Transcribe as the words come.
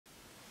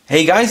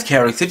Hey guys,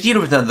 Eiketsu here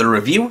with another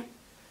review.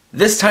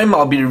 This time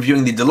I'll be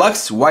reviewing the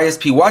deluxe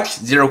YSP Watch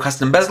Zero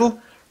Custom Bezel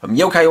from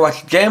Yokai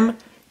Watch Jam,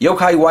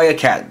 Yokai Y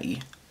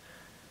Academy.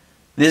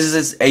 This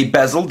is a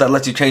bezel that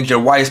lets you change your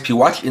YSP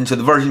watch into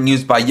the version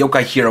used by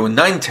Yokai Hero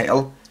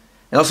NINETAIL,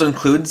 and also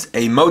includes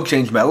a mode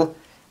change medal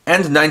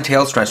and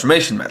NINETAIL's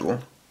transformation medal.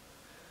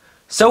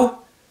 So,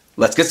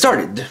 let's get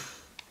started.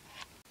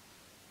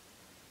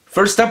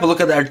 First up, we'll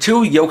look at our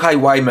two Yokai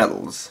Y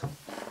medals.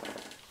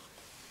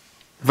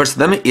 First of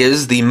them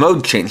is the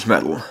mode change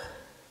medal.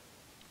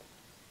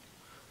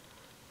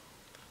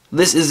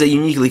 This is a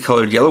uniquely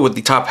colored yellow with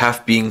the top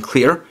half being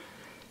clear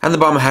and the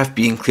bottom half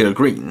being clear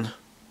green.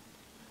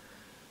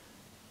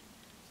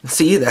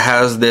 See, it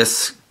has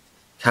this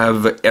kind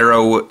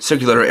of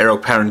circular arrow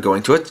pattern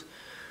going to it,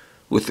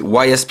 with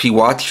YSP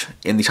Watch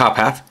in the top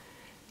half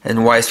and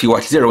YSP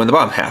Watch 0 in the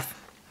bottom half.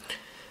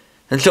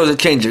 And shows it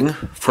changing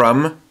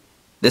from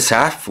this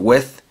half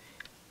with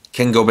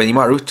Kengo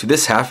Benimaru to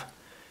this half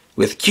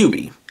with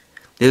QB.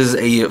 This is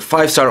a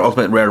 5-star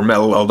ultimate rare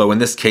medal, although in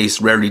this case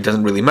rarity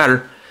doesn't really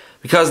matter,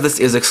 because this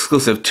is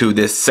exclusive to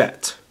this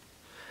set.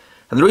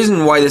 And the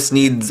reason why this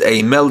needs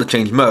a medal to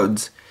change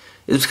modes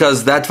is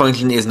because that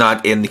function is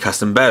not in the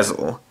custom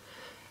bezel.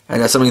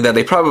 And that's something that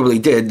they probably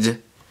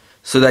did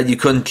so that you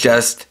couldn't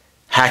just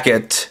hack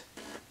it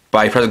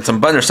by pressing some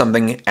button or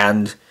something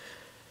and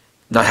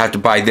not have to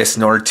buy this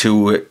in order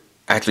to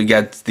actually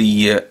get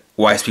the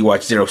YSP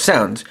Watch 0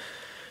 sound.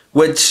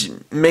 Which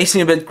may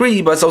seem a bit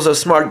greedy, but it's also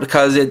smart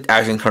because it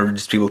actually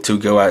encourages people to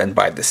go out and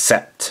buy this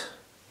set.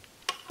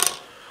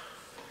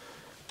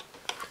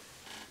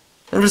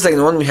 And for the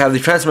second one, we have the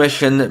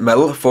transformation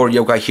medal for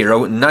Yokai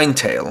Hero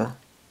NINETAIL,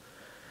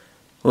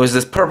 who is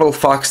this purple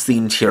fox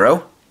themed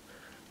hero,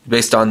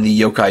 based on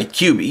the Yokai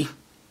QB.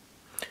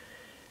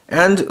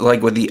 And,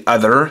 like with the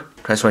other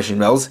transformation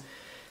medals,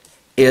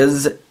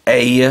 is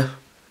a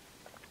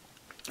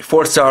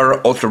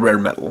 4-star ultra rare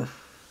medal.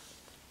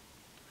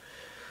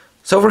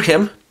 So for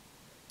him,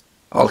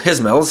 all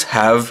his medals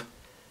have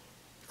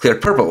clear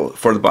purple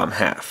for the bottom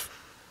half.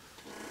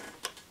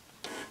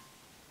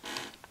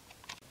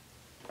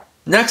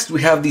 Next,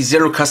 we have the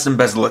Zero Custom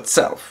Bezel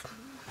itself.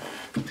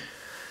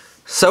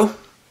 So,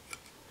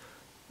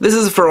 this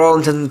is for all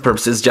intents and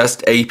purposes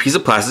just a piece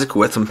of plastic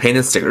with some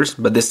painted stickers,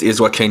 but this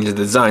is what changes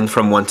the design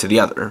from one to the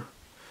other.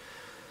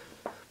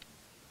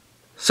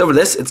 So for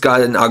this, it's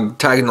got an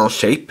octagonal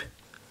shape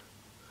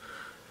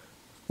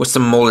with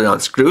some molded on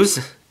screws,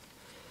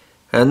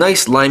 and a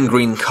nice lime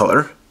green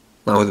color,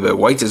 along with a bit of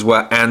white as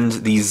well, and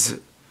these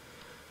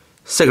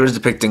stickers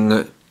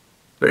depicting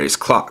various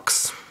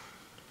clocks.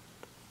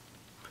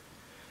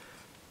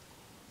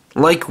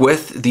 Like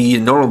with the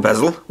normal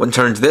bezel, when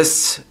turned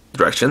this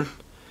direction,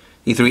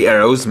 the 3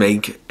 arrows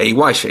make a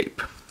Y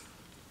shape.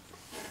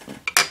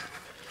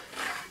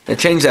 To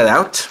change that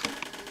out,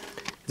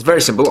 it's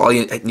very simple. All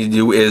you need to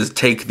do is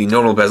take the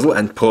normal bezel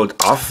and pull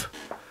it off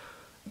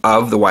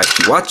of the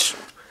YSP watch,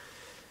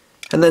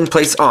 and then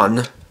place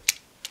on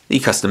the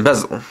custom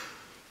bezel.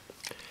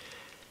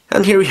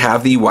 And here we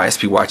have the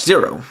YSP Watch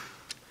 0.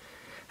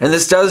 And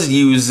this does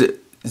use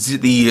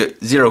the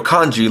 0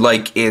 kanji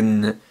like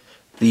in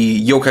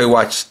the Yokai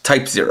Watch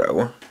Type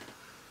 0.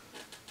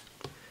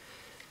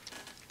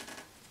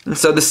 And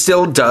so this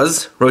still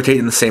does rotate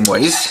in the same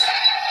ways.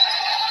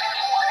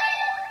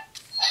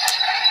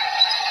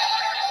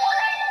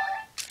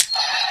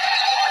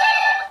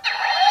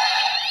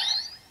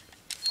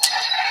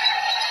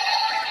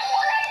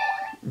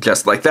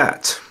 Just like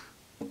that.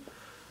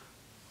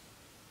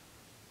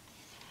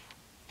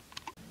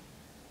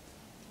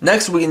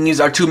 Next, we can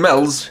use our 2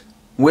 medals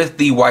with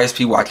the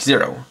YSP Watch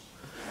 0.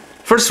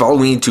 First of all,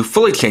 we need to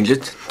fully change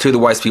it to the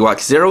YSP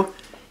Watch 0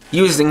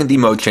 using the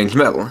mode change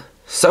medal.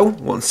 So,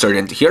 we'll insert it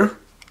into here.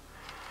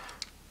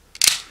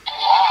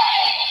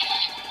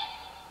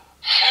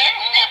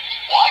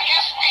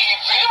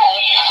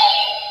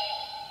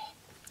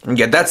 And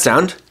get that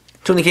sound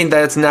to indicate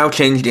that it's now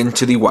changed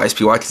into the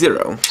YSP Watch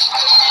 0.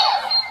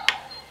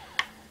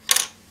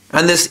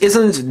 And this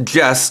isn't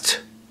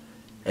just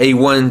a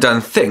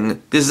one-and-done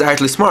thing. This is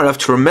actually smart enough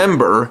to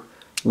remember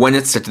when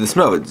it's set to this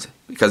mode,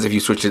 because if you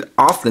switch it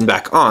off then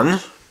back on,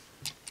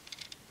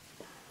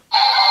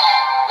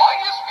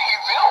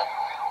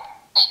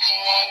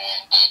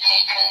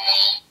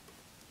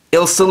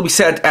 it'll still be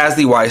set as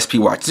the YSP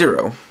Watch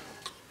 0.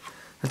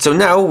 And so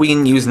now we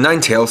can use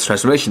NINETAIL's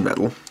transformation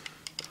medal.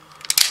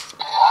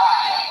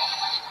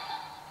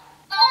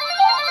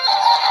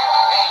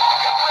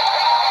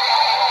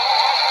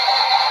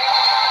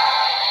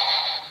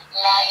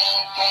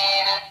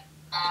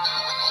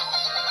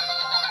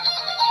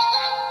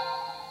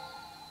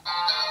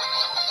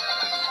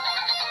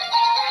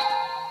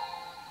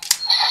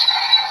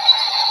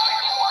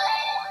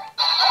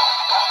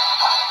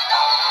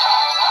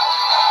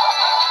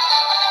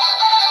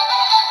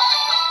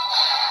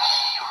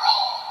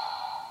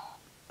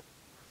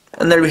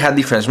 And there we have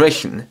the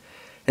transformation.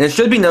 And it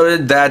should be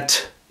noted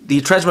that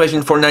the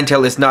transformation for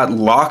NINETAIL is not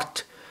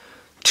locked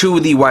to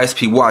the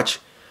YSP watch,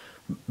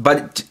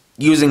 but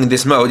using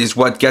this mode is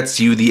what gets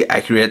you the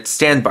accurate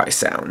standby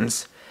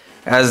sounds,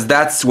 as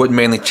that's what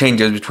mainly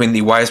changes between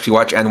the YSP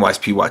watch and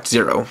YSP watch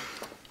 0.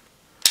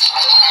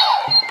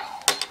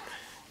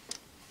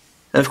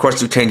 And of course,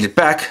 to change it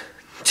back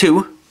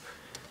to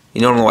the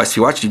normal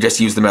YSP watch, you just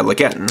use the medal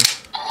again.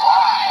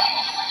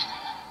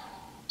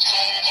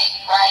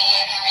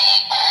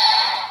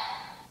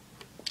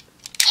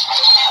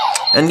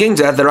 And getting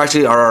to that, there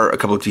actually are a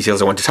couple of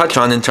details I want to touch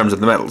on in terms of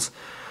the medals.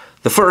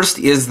 The first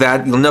is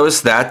that you'll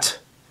notice that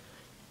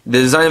the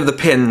design of the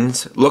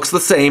pins looks the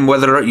same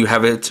whether you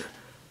have it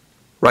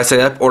right side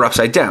up or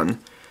upside down.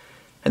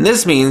 And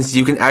this means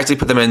you can actually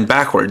put them in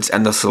backwards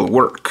and they'll still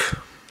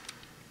work.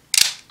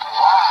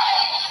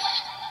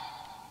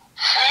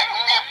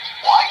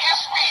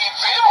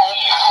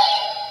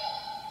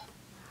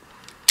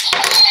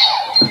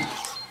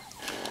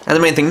 And the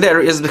main thing there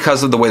is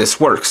because of the way this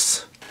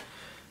works.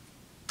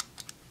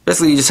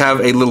 Basically, you just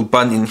have a little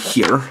button in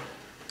here.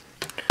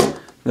 I'm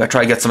going to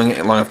try to get something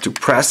long enough to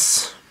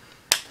press.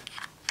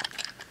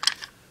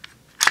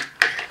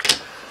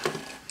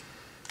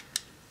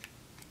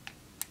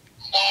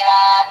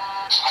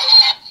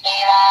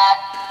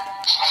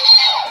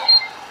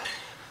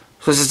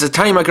 So there's a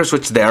tiny micro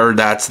switch there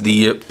that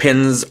the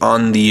pins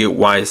on the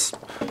Y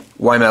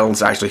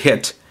medals actually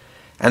hit.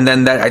 And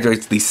then that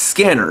activates the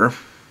scanner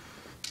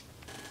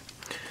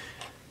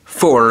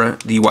for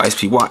the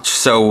YSP watch.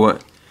 So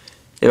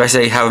if I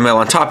say have a medal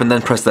on top and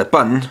then press that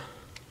button,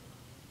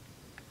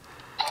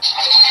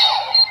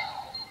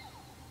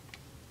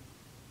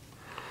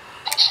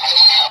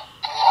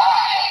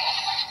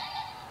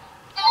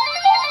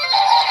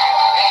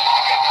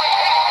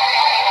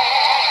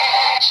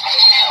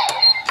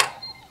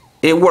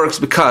 it works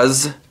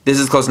because this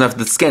is close enough to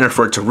the scanner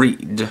for it to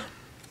read.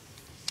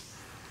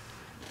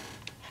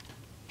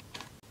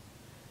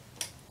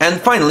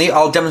 And finally,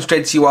 I'll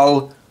demonstrate to you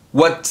all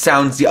what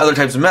sounds the other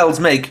types of medals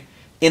make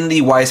in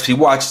the YSP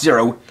Watch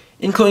 0,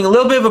 including a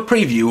little bit of a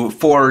preview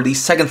for the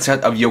second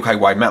set of Yokai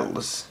Y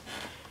medals.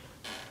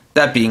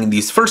 That being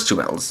these first two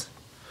medals.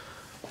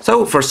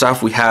 So first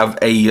off, we have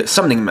a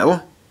summoning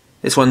medal,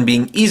 this one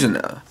being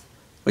Izuna,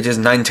 which is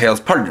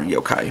NINETAIL's partner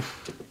yokai.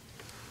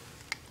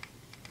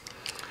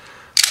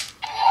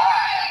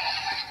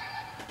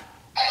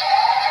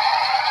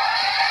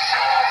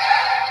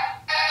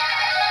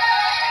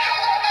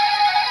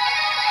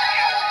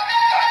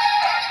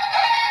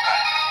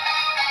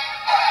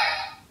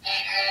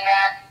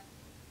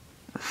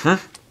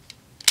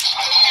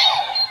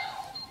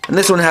 And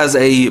this one has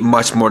a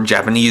much more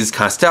Japanese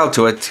kind of style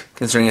to it,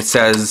 considering it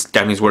says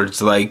Japanese words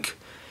like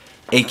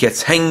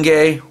Eiketsu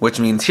Henge, which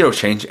means hero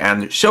change,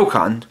 and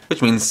Shokan,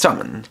 which means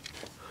summon.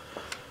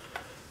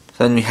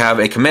 Then we have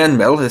a command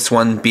medal, this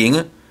one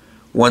being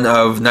one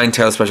of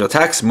NINETAIL's special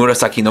attacks,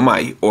 Murasaki no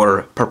Mai,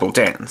 or Purple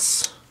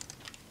Dance.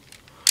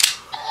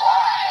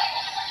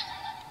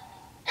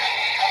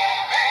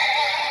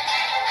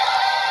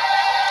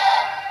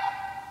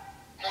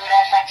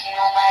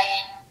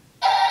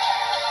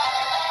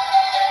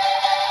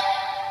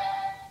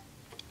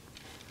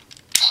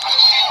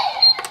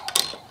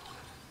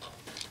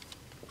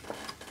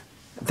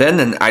 Then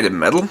an item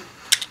medal.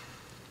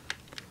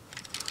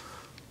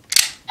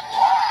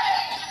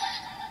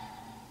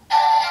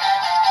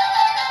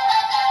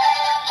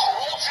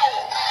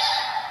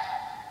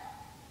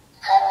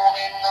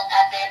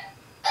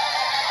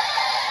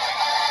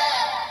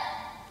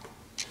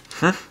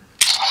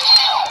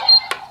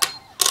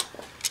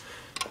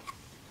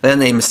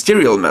 Then a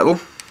mysterial medal.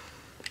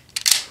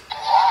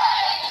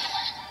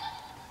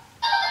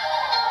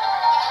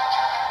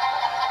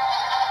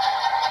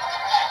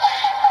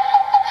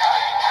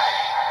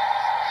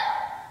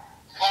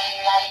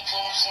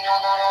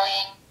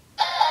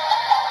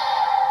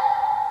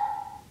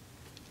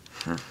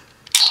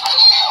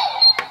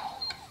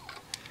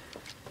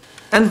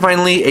 And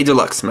finally, a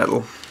deluxe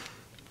medal.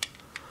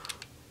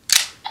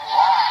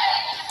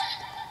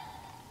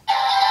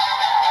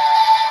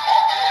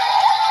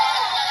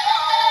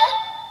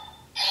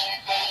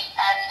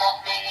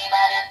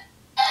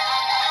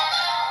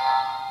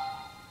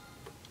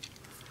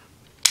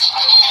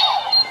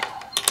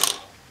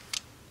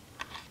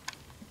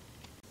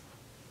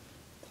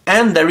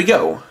 And there we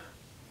go.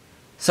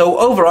 So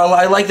overall,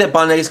 I like that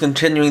Bandai is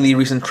continuing the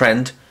recent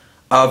trend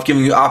of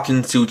giving you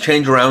options to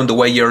change around the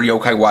way your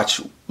yokai watch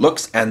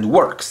looks and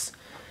works.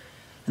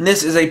 And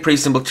this is a pretty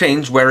simple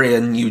change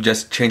wherein you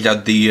just change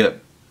out the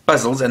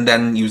bezels and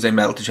then use a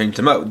medal to change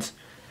the modes.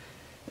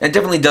 And it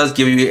definitely does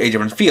give you a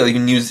different feel. You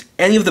can use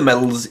any of the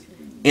medals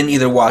in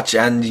either watch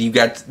and you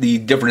get the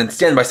different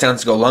standby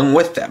sounds to go along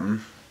with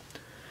them.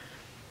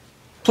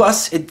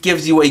 Plus, it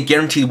gives you a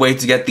guaranteed way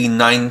to get the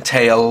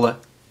NINETAIL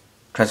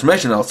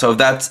transformation medal. So if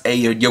that's a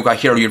yokai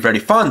hero you're very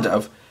fond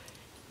of,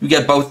 you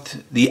get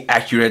both the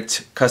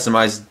accurate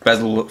customized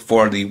bezel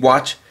for the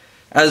watch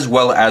as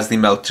well as the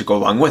medal to go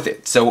along with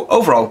it. So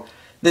overall,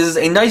 this is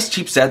a nice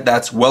cheap set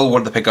that's well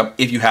worth the pickup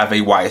if you have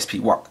a YSP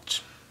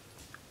watch.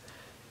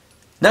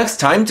 Next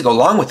time, to go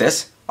along with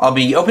this, I'll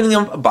be opening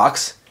up a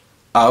box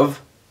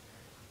of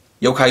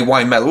Yokai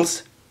Y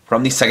medals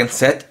from the second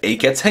set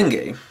Eiketsu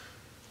Henge.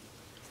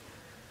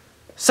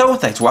 So,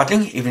 thanks for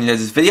watching. If you enjoyed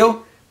this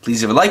video,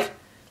 please leave a like,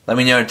 let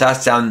me know your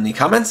thoughts down in the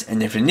comments,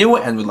 and if you're new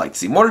and would like to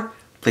see more,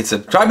 please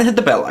subscribe and hit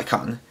the bell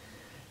icon.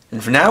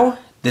 And for now,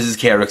 this is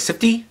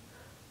KRX50,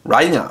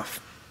 riding off.